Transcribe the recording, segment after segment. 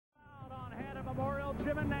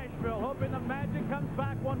Memorial Gym in Nashville, hoping the magic comes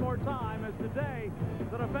back one more time as today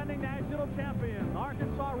the defending national champion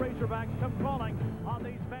Arkansas Razorbacks come calling on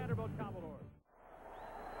these Vanderbilt Commodores.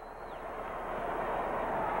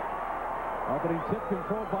 Opening tip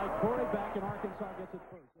controlled by Corey back, and Arkansas gets it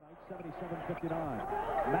first. 77-59.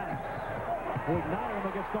 Maddox, who ignited him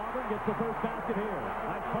against Auburn, gets the first basket here.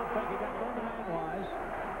 Nice pump fake. He got Thurman hand-wise.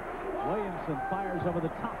 Williamson fires over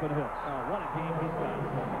the top and hits. Oh, what a game he's got.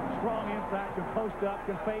 Strong inside, can post up,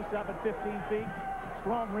 can face up at 15 feet.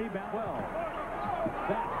 Strong rebound. Well,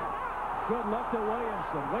 back. Good look to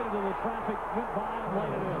Williamson. Waited till the traffic went by and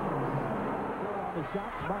laid it in. On the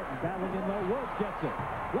shot, Martin battling in low. Woods gets it.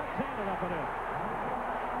 Left-handed up and in.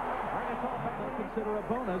 Arkansas fans will consider a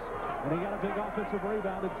bonus, and he got a big offensive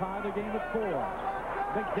rebound and tied the game at 4.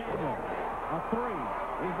 McDaniel, a 3.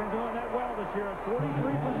 He's been doing that well this year at 43%.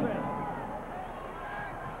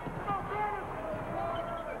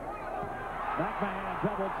 McMahon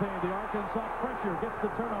double team. The Arkansas pressure gets the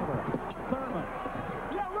turnover. Thurman.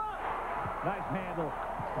 Nice handle.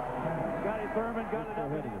 Got it, Thurman. Got it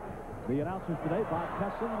up. The announcers today, Bob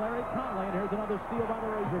Kesson and Larry Conley, and here's another steal by the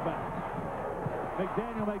Razorbacks.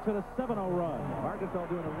 McDaniel makes it a 7-0 run. Arkansas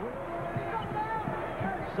doing a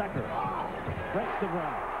second. Breaks the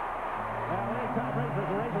ground. Well, anytime the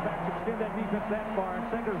Razorbacks extend that defense that far, and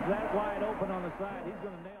Singer's that wide open on the side, he's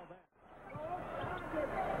going to nail that.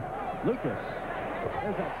 Lucas.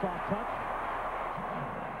 There's that soft touch.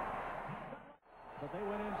 But they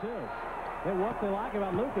went in too. What they like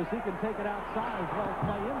about Lucas, he can take it outside as well as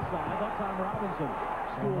play inside. That time Robinson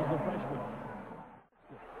schools the freshman.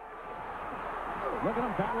 Look at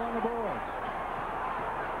him battle on the boards.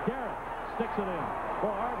 Garrett sticks it in.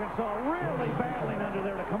 Well, Arkansas really battling under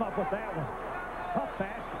there to come up with that one. Tough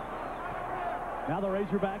basket. Now the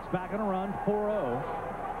Razorbacks back on a run, 4-0.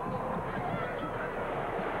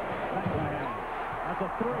 That's a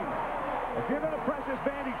 3. If you're going to press this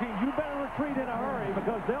Vandy team, you better retreat in a hurry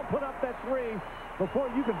because they'll put up that 3 before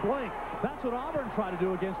you can blink. That's what Auburn tried to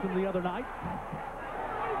do against them the other night.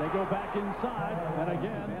 They go back inside, and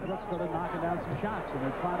again, Vanderbilt started knocking down some shots, and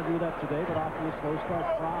they're trying to do that today, but off to a slow start.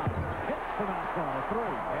 Fry hits from outside, 3.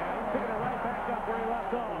 Yeah, he's picking it right back up where he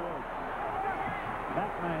left off.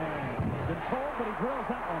 McMahon controlled, but he drills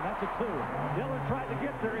that one. That's a 2. Dillon tried to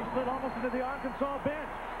get there. He slid almost into the Arkansas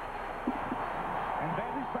bench. And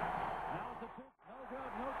Vandy's back. Now it's a 2. No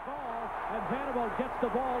good, no call. And Vanderbilt gets the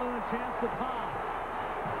ball and a chance to tie.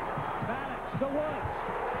 Maddox to Woods.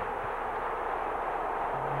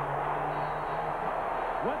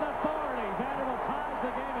 With authority, Vanderbilt ties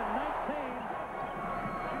the game at 19.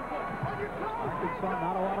 Arkansas,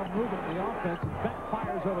 not a lot of movement in the offense. Beck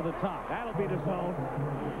fires over the top. That'll be the zone.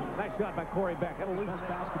 Nice shot by Corey Beck. That'll lead best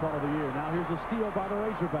basketball of the year. Now here's a steal by the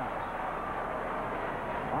Razorbacks.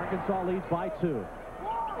 Arkansas leads by 2.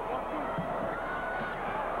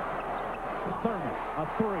 Thurman, a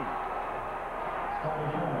 3.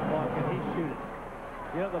 Well, can he shoot it?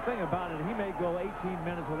 You know, the thing about it, he may go 18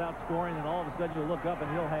 minutes without scoring, and all of a sudden you'll look up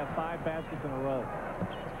and he'll have 5 baskets in a row.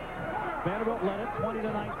 Vanderbilt led it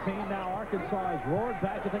 20-19. Now Arkansas has roared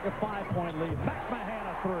back to take a 5-point lead. McMahon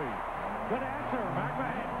a 3. Good answer.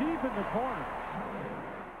 McMahon deep in the corner.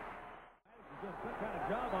 Just that kind of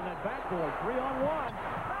job on that backboard. 3-on-1.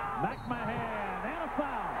 McMahon and a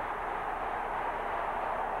foul.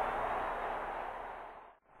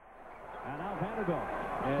 And now Vanderbilt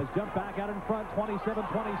has jumped back out in front, 27-26.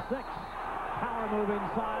 Power move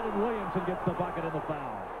inside, and Williamson gets the bucket in the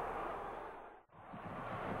foul.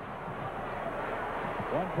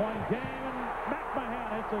 1-point game, and McMahon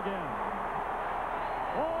hits again.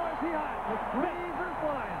 Oh, is he hot? The threes are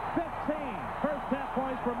flying. 15. First 10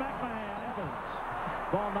 points for McMahon. Evans.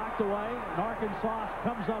 Ball knocked away, and Arkansas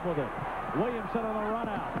comes up with it. Williamson on the run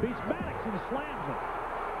out. Beats Maddox and slams it.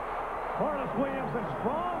 Corliss Williamson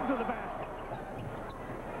strong to the basket.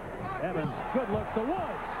 Evans, good look to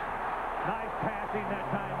Woods. Nice passing that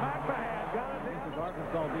time. McMahon got it. This is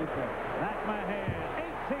Arkansas defense. McMahon,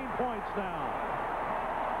 18 points now.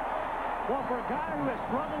 Well, for a guy who has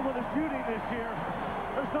struggled with his shooting this year,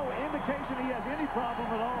 there's no indication he has any problem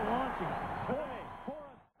at all launching.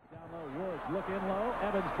 Down low, Woods look in low.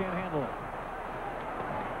 Evans can't handle it.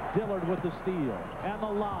 Dillard with the steal and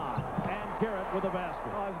the lob, and Garrett with the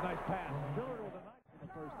basket. Oh, that's a nice pass. Dillard with a nice in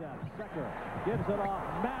the first half. Secker gives it off.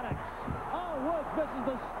 Maddox. Oh, Woods misses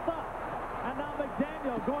the stuff. And now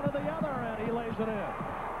McDaniel going to the other end. He lays it in.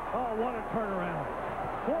 Oh, what a turnaround.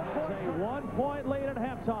 It's a 1-point lead at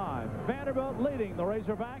halftime. Vanderbilt leading the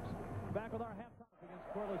Razorbacks. Back with our halftime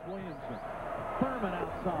against Corliss Williamson. Thurman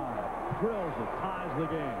outside. Drills it. Ties the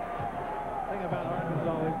game. The thing about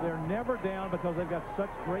Arkansas is they're never down because they've got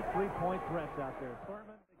such great three-point threats out there.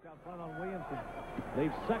 Thurman takes out front on Williamson.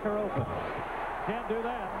 Leaves Secker open. Can't do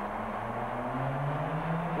that.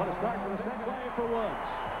 What a start for the second play for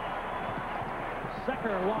Woods.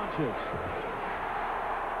 Secker launches.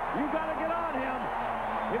 You got to get on him.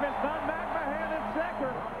 If it's not McMahon and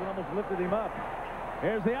Secker. He almost lifted him up.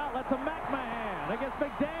 Here's the outlet to McMahon against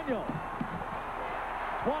McDaniel.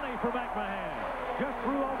 20 for McMahon. Just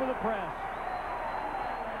threw over the press.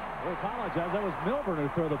 We apologize. That was Milburn who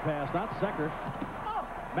threw the pass, not Secker. Oh.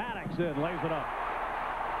 Maddox in, lays it up.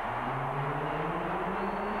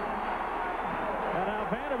 And now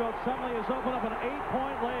Vanderbilt suddenly has opened up an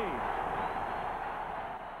 8-point lead.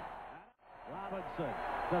 Robinson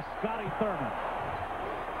to Scotty Thurman.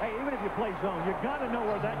 Hey, even if you play zone, you got to know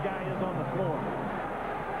where that guy is on the floor.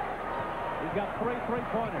 He's got 3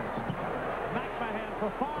 3-pointers. McMahon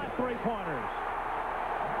for 5 3-pointers.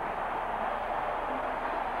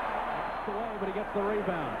 Away, but he gets the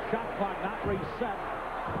rebound. Shot clock not reset.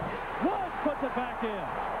 Woods puts it back in.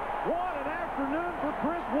 What an afternoon for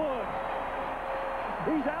Chris Woods.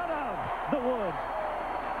 He's out of the woods.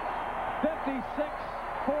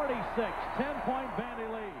 56-46. 10-point Vandy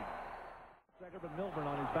lead. Second, but Milburn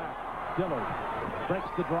on his back. Dillard breaks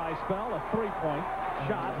the dry spell. A 3-point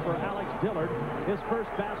shot for Alex Dillard. His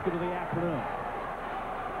first basket of the afternoon.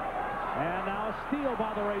 And now a steal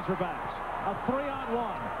by the Razorbacks. A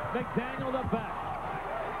 3-on-1. McDaniel to Beck.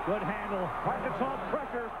 Good handle. Arkansas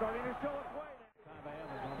pressure starting to show its weight. Time by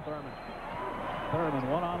Evans on Thurman. Thurman,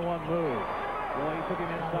 one-on-one move. Well, he took him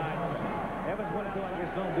inside. Evans went into like his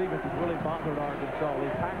zone defense has really bothered Arkansas. He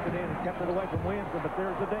packed it in and kept it away from Williamson, but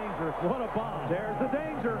there's the danger. What a bomb. There's the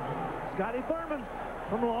danger. Scotty Thurman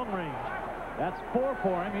from long range. That's 4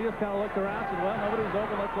 for him. He just kind of looked around and said, well, nobody's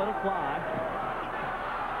open. Let's let it fly.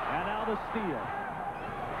 And now the steal.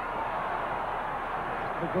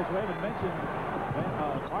 Of course, we haven't mentioned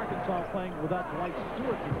Arkansas playing without Dwight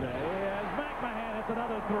Stewart today. As McMahon hits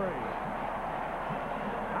another 3.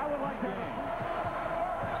 I would like to.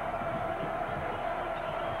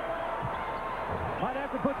 Might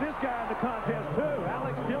have to put this guy in the contest, too.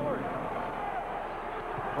 Alex Dillard.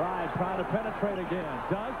 Pride trying to penetrate again.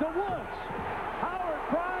 Does to Woods. Howard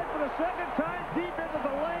Pride for the second time deep into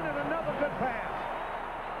the lane and another good pass.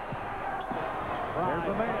 There's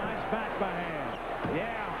the man. Nice back by hand.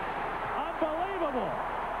 Yeah. Unbelievable.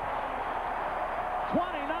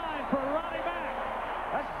 29 for Ronnie Mack.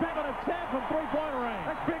 That's 7 of 10 from three-point range.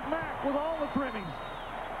 That's Big Mac with all the trimmings.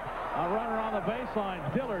 A runner on the baseline.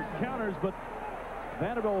 Dillard counters, but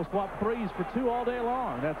Vanderbilt will swap 3s for 2 all day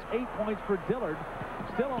long. That's 8 points for Dillard.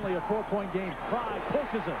 Still only a 4-point game. Pride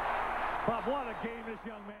pushes it. Bob, what a game this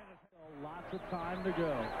young man has. Lots of time to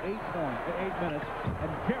go. 8 minutes.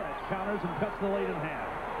 And Garrett counters and cuts the lead in half.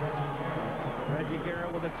 Reggie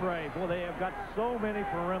Garrett with a tray. Boy, they have got so many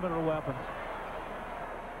perimeter weapons.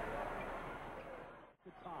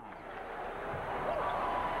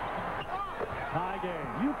 Tie game.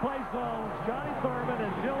 You play zone. Scotty Thurman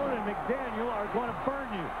and Dillard and McDaniel are going to burn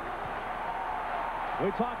you.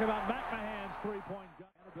 We talk about McMahon's 3-point gun.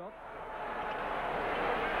 Vanderbilt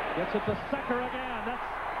gets it to Secker again. That's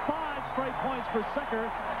 5 straight points for Secker.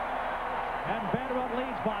 And Vanderbilt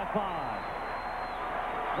leads by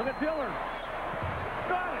 5. Look at Dillard.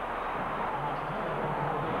 Got it.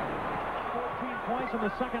 14 points in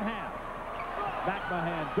the second half.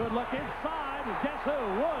 McMahon, good look inside. Guess who?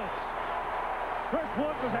 Woods. Chris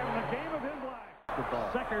Woods was having the game of his life.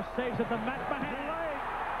 Secker saves it to McMahon.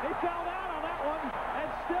 He fell down on that one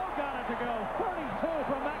and still got it to go. 32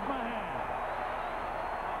 from McMahon.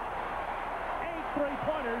 8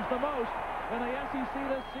 3-pointers, the most in the SEC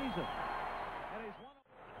this season. And he's one of...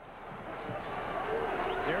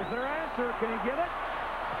 There's their answer. Can he get it?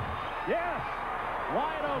 Yes.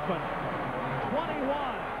 Wide open. 21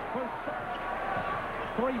 for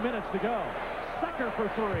 3 minutes to go. Secker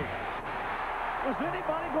for 3. Was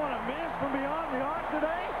anybody going to miss from beyond the arc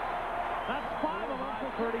today? That's 5 of them for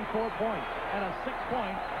 34 points and a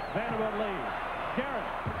 6-point Vanderbilt lead. Garrett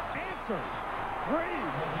answers. 3.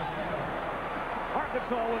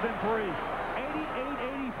 Arkansas within 3.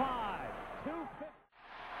 88-85. 2-50.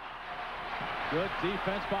 Good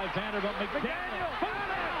defense by Vanderbilt. McDaniel.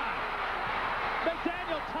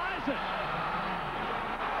 McDaniel ties it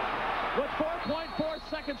with 4.4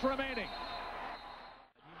 seconds remaining.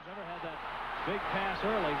 He's never had that big pass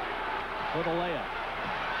early for the layup.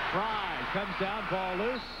 Pride comes down, ball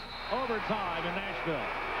loose. Overtime in Nashville.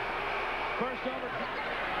 First overtime.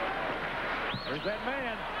 There's that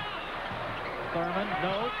man. Thurman,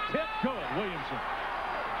 no. Tip, good. Williamson.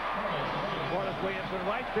 Williamson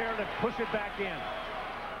right there to push it back in.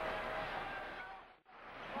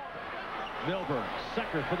 Milburn,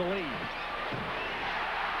 Secker for the lead.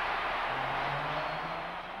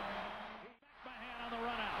 McMahon on the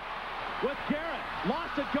run out. With Garrett.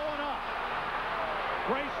 Lost it going up.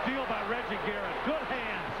 Great steal by Reggie Garrett. Good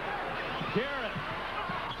hands. Garrett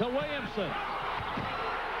to Williamson.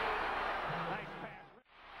 Nice pass.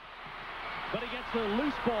 But he gets the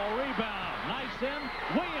loose ball rebound. Nice in.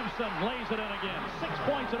 Williamson lays it in again. 6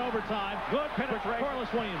 points in overtime. Good penetration.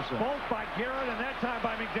 Corliss Williamson. Both by Garrett and that time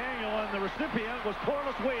by McDaniel, and the recipient was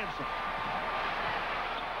Corliss Williamson.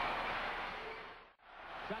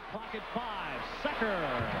 Shot clock at 5. Secker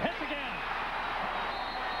hits again.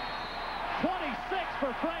 26 for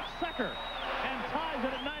Frank Secker and ties it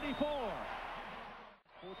at 94.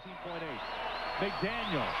 14.8.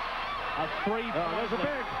 McDaniel. A 3. Those are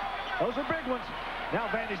big. Those are big ones. Now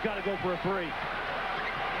Vandy's got to go for a 3.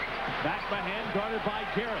 McMahon guarded by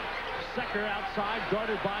Garrett. Secker outside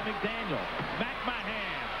guarded by McDaniel.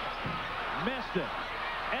 McMahon missed it.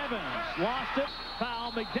 Evans lost it.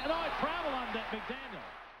 Foul McDaniel. Oh, it traveled on McDaniel.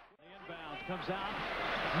 The inbounds comes out.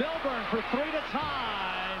 Milburn for 3 to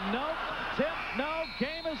tie. Nope. Tip. No.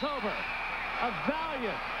 Game is over. A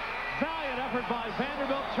valiant effort by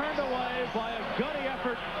Vanderbilt, turned away by a gutty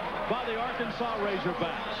effort by the Arkansas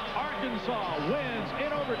Razorbacks. Arkansas wins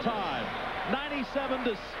in overtime,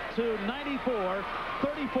 97 to 94,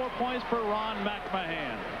 34 points for Ron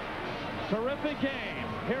McMahon. Terrific game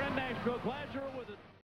here in Nashville. Glad you're with us.